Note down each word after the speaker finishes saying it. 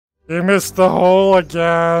You missed the hole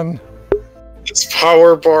again. This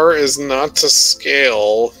power bar is not to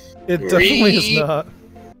scale. It definitely is not.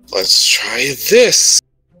 Let's try this.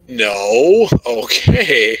 No.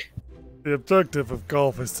 Okay. The objective of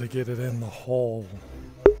golf is to get it in the hole.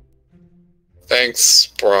 Thanks,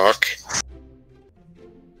 Brock.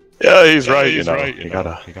 Yeah, he's right. You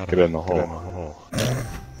gotta get in the hole.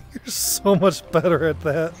 You're so much better at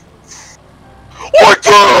that. What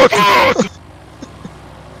the?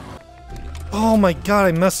 Oh my god,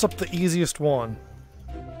 I messed up the easiest one.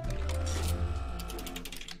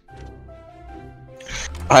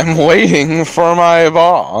 I'm waiting for my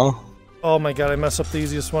ball. Oh my god, I messed up the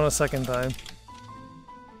easiest one a second time.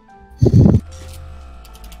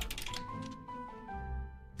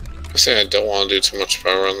 I say I don't want to do too much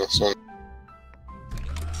power on this one.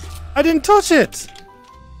 I didn't touch it!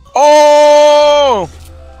 Oh!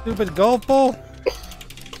 Stupid golf ball.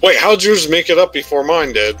 Wait, how'd yours make it up before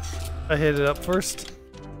mine did? I hit it up first.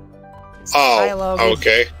 Oh,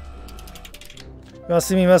 okay. You wanna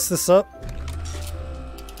see me mess this up?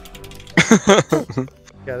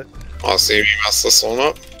 Got it. I'll see if you mess this one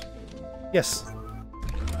up. Yes.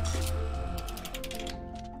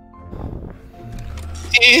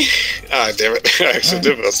 Ah, damn it. I actually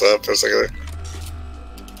did mess up for a second there.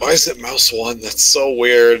 Why is it mouse 1? That's so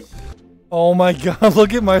weird. Oh my god,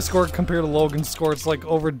 look at my score compared to Logan's score. It's like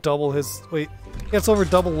over double his... Wait. Yeah, it's over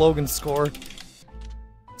double Logan's score.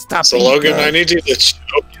 Stop. So Logan, I need you to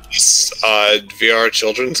choke this VR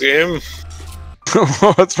children's game.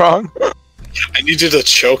 What's wrong? I need you to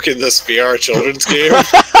choke in this VR children's game.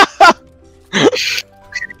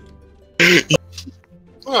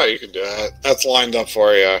 Oh, you can do that. That's lined up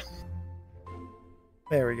for you.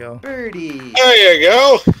 There we go. Birdie. There you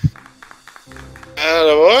go.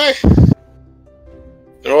 Attaboy.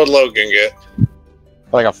 And what'd Logan get?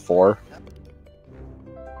 Like a 4.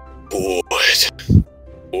 Good.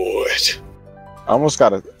 Good. I almost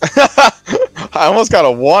got a. I almost got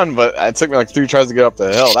a 1, but it took me like 3 tries to get up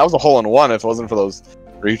the hill. That was a hole in 1 if it wasn't for those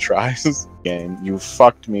retries. Game, you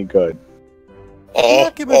fucked me good. Oh,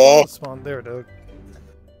 Spawn. There, Doug.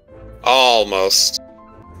 almost.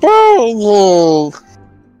 Oh,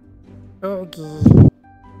 Okay.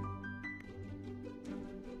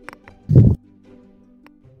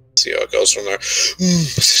 See how it goes from there.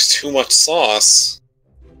 Too much sauce.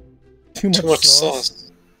 Too much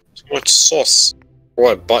sauce. Too much sauce.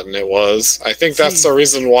 What button it was. I think that's the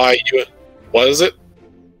reason why you... What is it?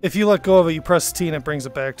 If you let go of it, you press T and it brings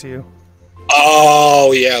it back to you.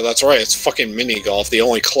 Oh, yeah, that's right. It's fucking mini golf. The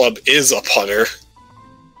only club is a putter.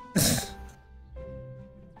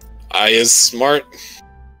 I is smart.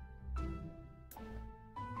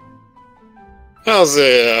 How's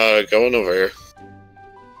it going over here?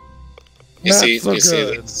 You see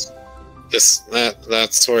this?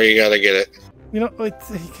 That's where you gotta get it. You know, wait,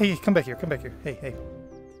 hey, come back here, come back here. Hey, hey.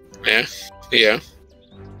 Yeah? Yeah.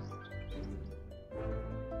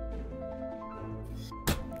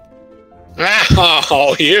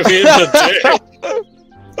 Oh, you hit the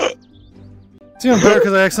dick! It's even better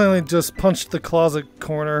because I accidentally just punched the closet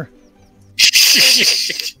corner.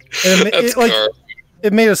 And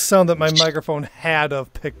it made a sound that my microphone had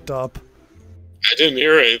have picked up. I didn't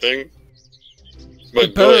hear anything. But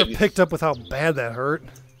it better have picked up with how bad that hurt.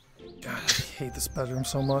 God, I hate this bedroom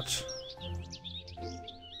so much.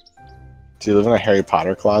 do you live in a Harry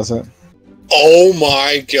Potter closet? Oh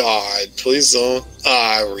my god, please don't.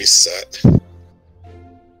 Reset.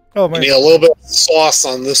 Oh my. I need a little bit of sauce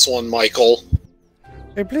on this one, Michael.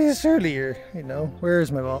 I pleased earlier. You know, where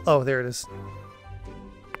is my ball? Oh, there it is.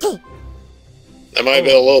 That might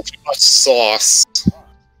be a little too much sauce.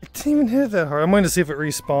 I didn't even hit it that hard. I'm going to see if it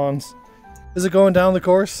respawns. Is it going down the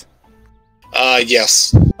course?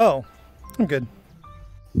 Yes. Oh, I'm good.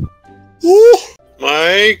 Woo!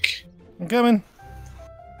 Mike! I'm coming.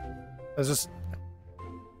 I was just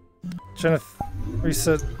trying to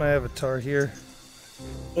reset my avatar here.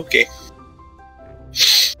 Okay.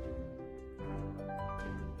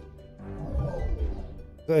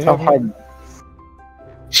 How hard?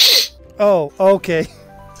 Oh, okay.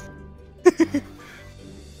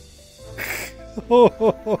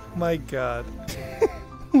 Oh my god.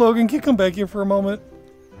 Logan, can you come back here for a moment?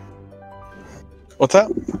 What's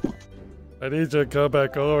that? I need you to come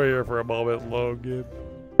back over here for a moment, Logan.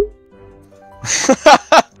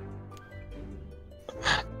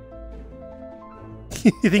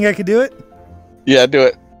 You think I could do it? Yeah, do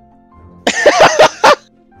it.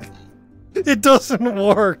 It doesn't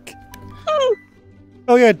work.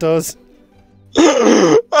 Oh yeah, it does.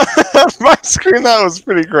 My screen, that was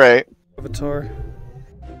pretty great. Avatar.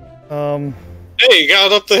 Hey, you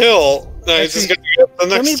got up the hill. No, you just gotta get the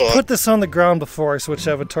next one. Let me put this on the ground before I switch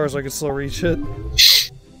avatars so I can still reach it.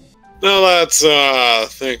 No, that's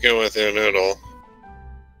thinking with your noodle.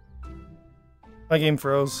 My game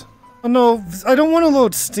froze. Oh no, I don't want to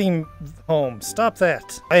load Steam Home. Stop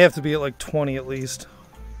that. I have to be at like 20 at least.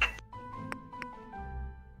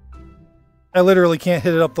 I literally can't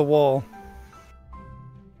hit it up the wall.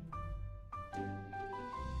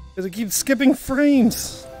 Because it keeps skipping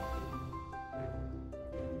frames.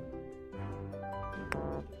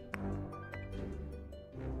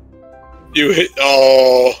 You hit.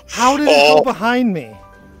 Oh. How did it go behind me?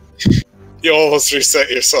 You almost reset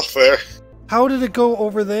yourself there. How did it go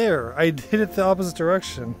over there? I hit it the opposite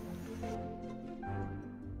direction.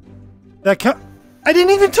 That count. I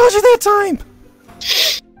didn't even touch it that time!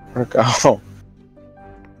 Where'd it go?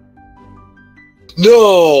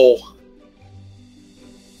 No!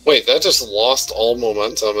 Wait, that just lost all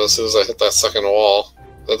momentum as soon as I hit that second wall.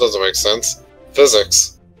 That doesn't make sense.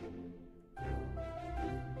 Physics.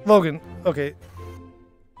 Logan, okay.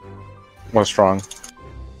 What's wrong?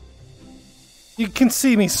 You can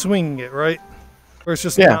see me swinging it, right? Or it's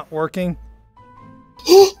just not working?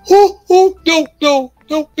 Oh, no, no, no, no,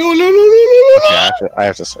 no, no, no, no, Yeah, I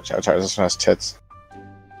have to switch avatars. This one has tits.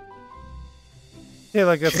 Yeah,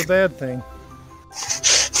 like that's a bad thing.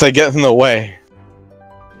 They get in the way.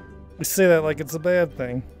 We say that like it's a bad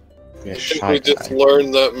thing. Yeah, I think we just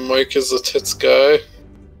learned that Mike is a tits guy.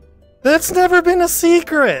 That's never been a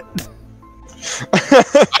secret!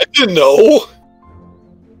 I didn't know!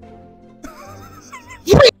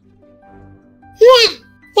 What? What?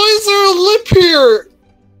 Why is there a lip here?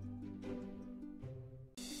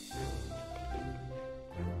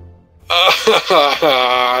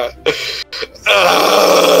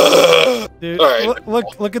 Dude, right.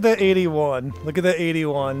 look at that 81. Look at that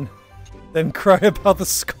 81. Then cry about the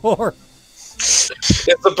score. It's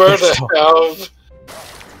a bird that have.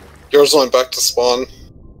 Yours went back to spawn.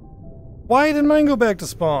 Why did mine go back to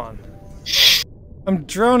spawn? I'm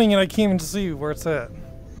drowning and I can't even see where it's at.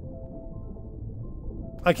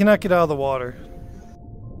 I cannot get out of the water.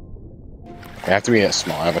 I have to be a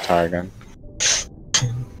small avatar again.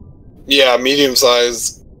 Yeah, medium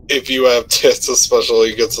size, if you have tits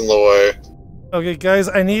especially, gets in the way. Okay, guys,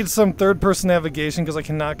 I need some third-person navigation because I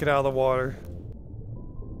cannot get out of the water.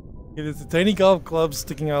 It is a tiny golf club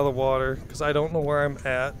sticking out of the water because I don't know where I'm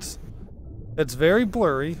at. It's very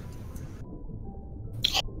blurry.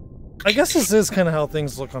 I guess this is kind of how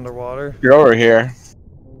things look underwater. You're over here.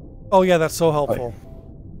 Oh yeah, that's so helpful.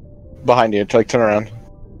 Behind you, like turn around.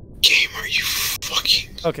 Game, are you fucking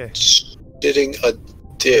Okay. shitting a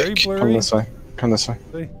Very dick? blurry. Come this way. Come this way.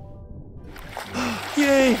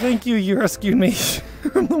 Yay, thank you, you rescued me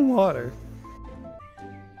from the water.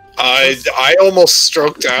 I almost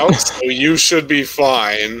stroked out, so you should be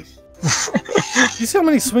fine. You see how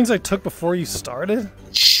many swings I took before you started?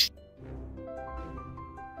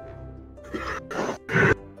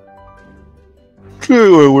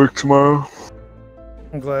 I work tomorrow.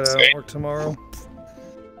 I'm glad I don't work tomorrow.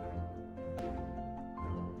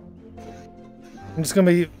 I'm just gonna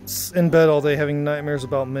be in bed all day having nightmares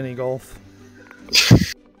about mini golf.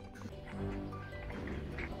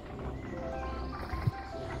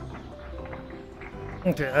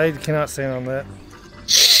 Okay, I cannot stand on that.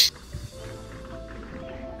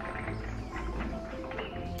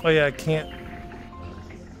 Oh yeah, I can't.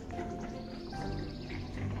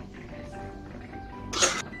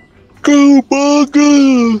 Go,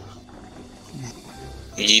 bugger!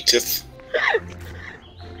 Yeetith.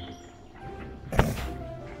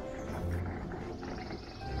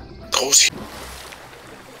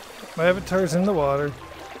 My avatar's in the water.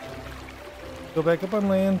 Go back up on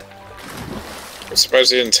land. I'm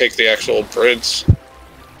surprised you didn't take the actual bridge.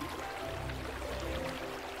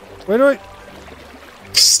 Where do I...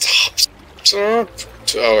 Stop. Stop.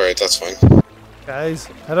 Alright, that's fine. Guys,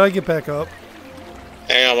 how do I get back up?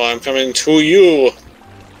 Hang on, I'm coming to you.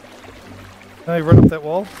 Can I run up that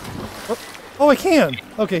wall? Oh, I can!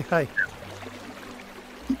 Okay, hi.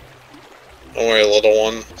 Don't worry, little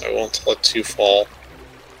one. I won't let you fall.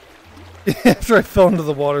 After I fell into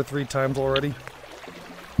the water 3 times already.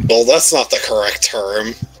 Well, that's not the correct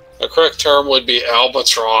term. The correct term would be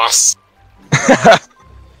albatross.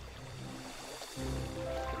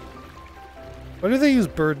 Why do they use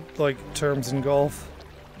bird-like terms in golf?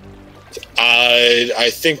 I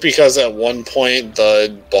think because at one point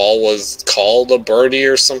the ball was called a birdie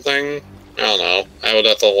or something. I don't know. I would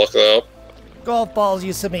have to look it up. Golf balls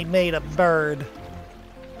used to be made of bird.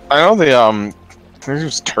 I know they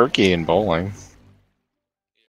use turkey in bowling.